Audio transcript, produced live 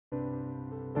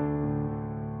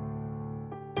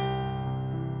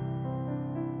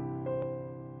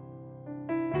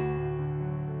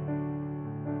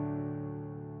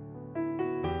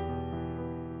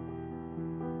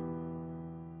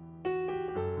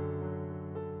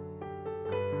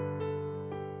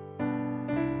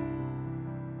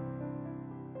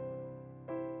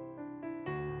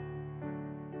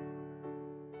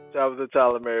Shabbat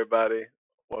Shalom, everybody.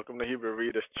 Welcome to Hebrew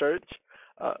Readers Church.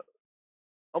 Uh,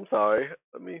 I'm sorry.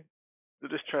 Let me do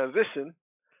this transition.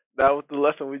 That was the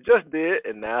lesson we just did,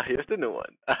 and now here's the new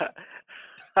one.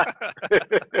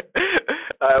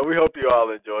 We hope you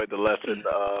all enjoyed the lesson.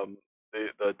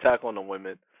 The attack on the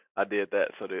women. I did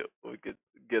that so that we could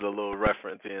get a little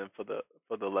reference in for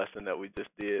the lesson that we just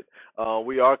did.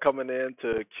 We are coming in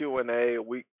to Q&A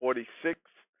week 46.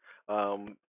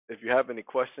 If you have any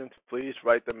questions, please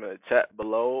write them in the chat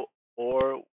below,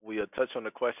 or we'll touch on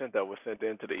the questions that were sent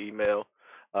in to the email.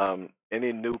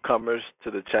 Any newcomers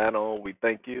to the channel, we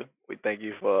thank you. We thank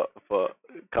you for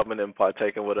coming and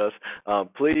partaking with us.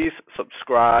 Please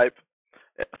subscribe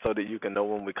so that you can know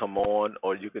when we come on,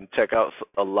 or you can check out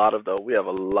we have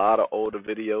a lot of older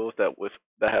videos that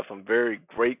have some very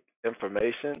great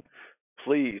information.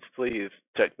 Please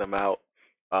check them out.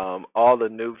 All the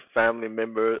new family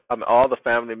members, all the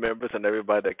family members and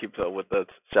everybody that keeps up with us,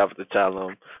 Shabbat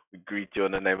Shalom, we greet you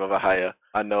in the name of Ahaya.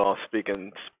 I know I'm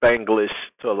speaking Spanglish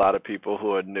to a lot of people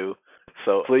who are new,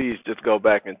 so please just go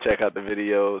back and check out the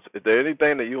videos. Is there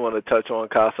anything that you want to touch on,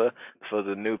 Casa, for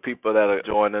the new people that are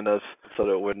joining us so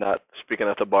that we're not speaking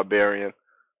as a barbarian?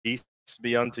 Peace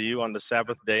be unto you on the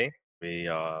Sabbath day. We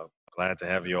are glad to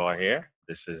have you all here.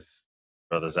 This is,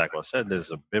 Brother Zachary said, this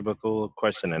is a biblical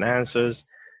question and answers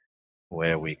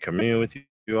where we commune with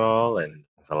you all, and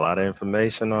there's a lot of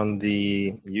information on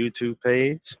the YouTube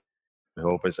page. We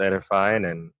hope it's edifying,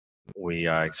 and we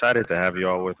are excited to have you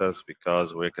all with us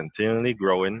because we're continually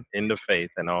growing in the faith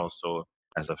and also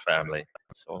as a family.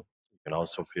 So you can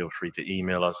also feel free to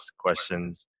email us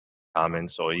questions,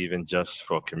 comments, or even just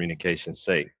for communication's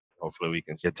sake. Hopefully we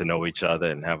can get to know each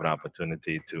other and have an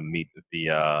opportunity to meet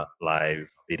via live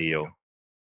video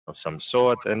of some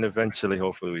sort, and eventually,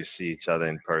 hopefully, we see each other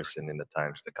in person in the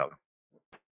times to come.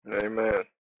 Amen.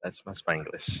 That's my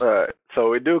Spanglish. All right. So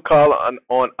we do call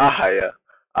on Ahaya.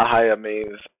 Ahaya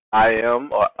means I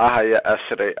am, or Ahaya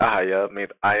Ashere Ahaya means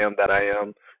I am that I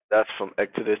am. That's from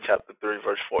Exodus chapter 3,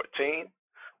 verse 14.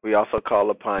 We also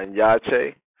call upon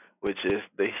Yache, which is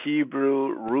the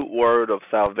Hebrew root word of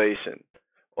salvation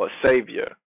or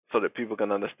savior, so that people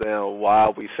can understand why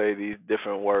we say these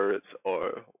different words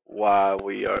or why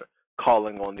we are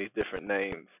calling on these different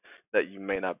names that you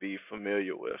may not be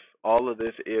familiar with. All of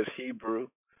this is Hebrew,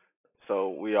 so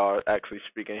we are actually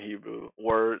speaking Hebrew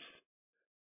words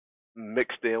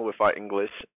mixed in with our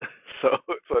English, so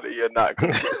that you're not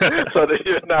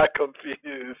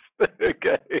confused.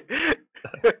 Okay.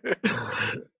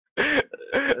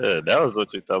 That was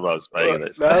what you talking about,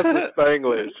 Spanglish. That's the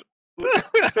Spanglish.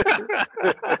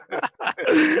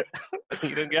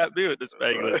 You done got me with the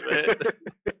Spanglish,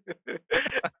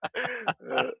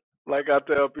 man. Like I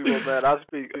tell people, man, I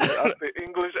speak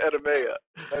English and Aramaic.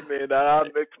 I mean, I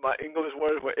mix my English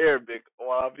words with Arabic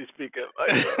while I be speaking.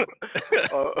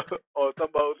 Or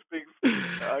somebody who speaks,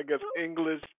 I guess,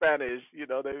 English, Spanish. You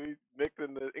know, they be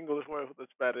mixing the English words with the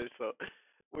Spanish. So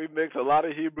we mix a lot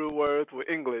of Hebrew words with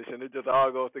English, and it just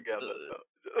all goes together.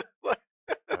 So.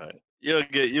 Right. They'll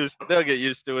get used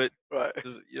to it. Right.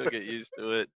 You'll get used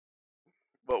to it.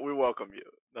 But we welcome you,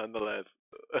 nonetheless,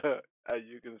 as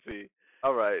you can see.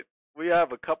 All right. We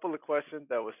have a couple of questions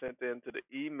that were sent in to the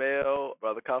email.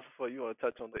 Brother Kosovo, you want to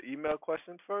touch on the email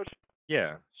questions first?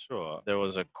 Yeah, sure. There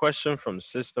was a question from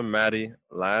Sister Maddie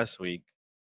last week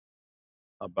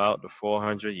about the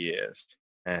 400 years.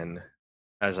 And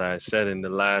as I said in the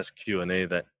last Q&A,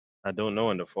 that I don't know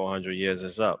when the 400 years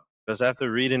is up. Because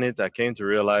after reading it, I came to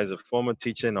realize the former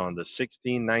teaching on the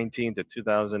 1619 to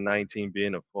 2019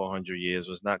 being of 400 years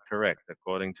was not correct,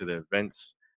 according to the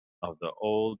events of the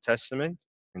Old Testament,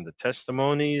 in the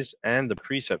testimonies, and the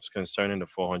precepts concerning the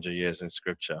 400 years in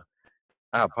Scripture.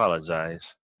 I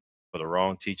apologize for the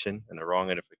wrong teaching and the wrong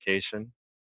edification,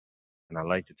 and I'd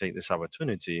like to take this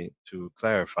opportunity to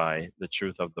clarify the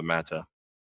truth of the matter.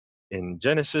 In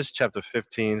Genesis chapter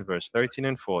 15, verse 13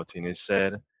 and 14, it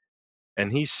said,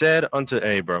 "And he said unto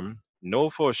Abram, Know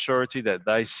for a surety that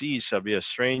thy seed shall be a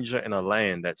stranger in a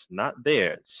land that's not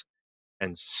theirs,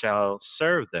 and shall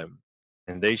serve them,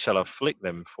 and they shall afflict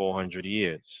them 400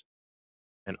 years.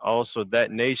 And also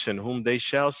that nation whom they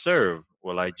shall serve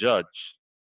will I judge,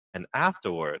 and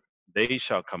afterward they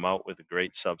shall come out with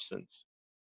great substance."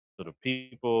 So the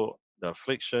people, the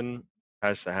affliction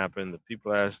has to happen. The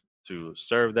people has to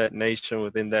serve that nation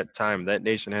within that time. That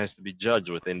nation has to be judged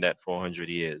within that 400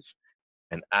 years.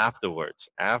 And afterwards,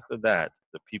 after that,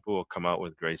 the people will come out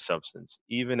with great substance,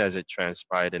 even as it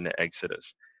transpired in the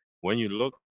Exodus. When you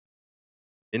look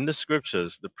in the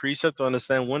scriptures, the precept to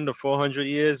understand when the 400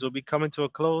 years will be coming to a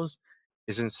close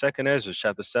is in 2nd Ezra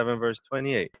chapter 7, verse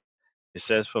 28. It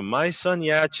says, "For my son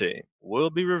Yache will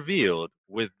be revealed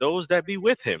with those that be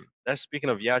with him." That's speaking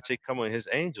of Yache coming with his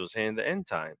angels here in the end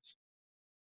times.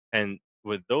 "And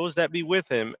with those that be with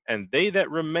him, and they that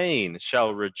remain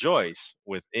shall rejoice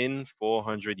within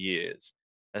 400 years."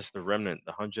 That's the remnant.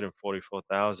 The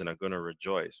 144,000 are going to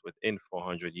rejoice within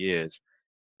 400 years.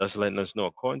 Thus letting us know,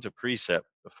 according to precept,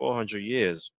 the 400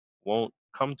 years won't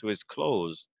come to its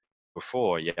close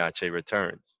before Yache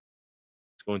returns.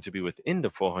 It's going to be within the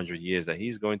 400 years that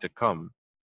he's going to come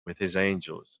with his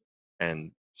angels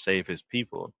and save his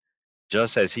people,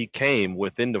 just as he came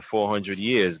within the 400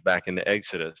 years back in the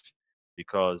Exodus,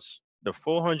 because the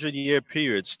 400-year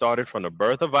period started from the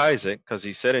birth of Isaac, because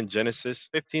he said in Genesis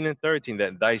 15 and 13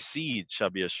 that thy seed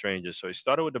shall be a stranger. So he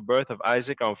started with the birth of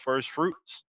Isaac on first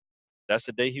fruits. That's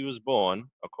the day he was born,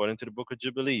 according to the book of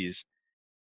Jubilees.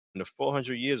 And the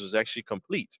 400 years was actually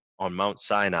complete on Mount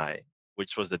Sinai,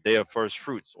 which was the day of first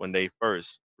fruits, when they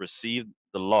first received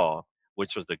the law,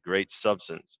 which was the great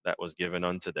substance that was given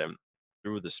unto them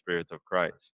through the Spirit of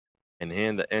Christ. And here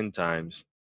in the end times,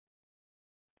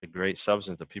 the great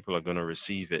substance, the people are going to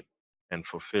receive it and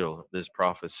fulfill this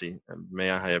prophecy. And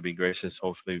may I be gracious,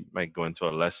 hopefully might go into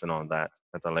a lesson on that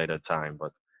at a later time.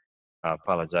 But I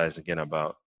apologize again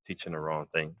about teaching the wrong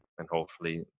thing. And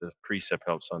hopefully the precept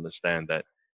helps understand that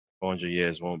 400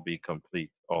 years won't be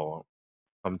complete or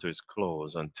come to its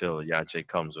close until Yache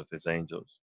comes with his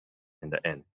angels in the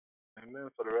end. Amen.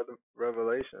 For the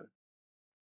revelation.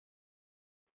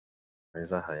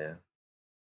 Praise Ahaya.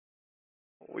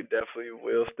 We definitely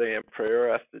will stay in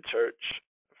prayer as the church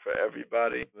for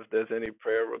everybody. If there's any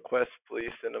prayer requests,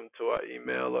 please send them to our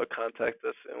email or contact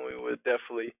us, and we would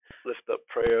definitely lift up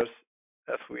prayers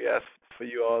as we ask for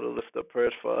you all to lift up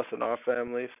prayers for us and our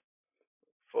families.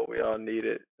 For we all need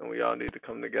it, and we all need to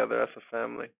come together as a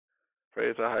family.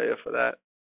 Praise Ahaya for that.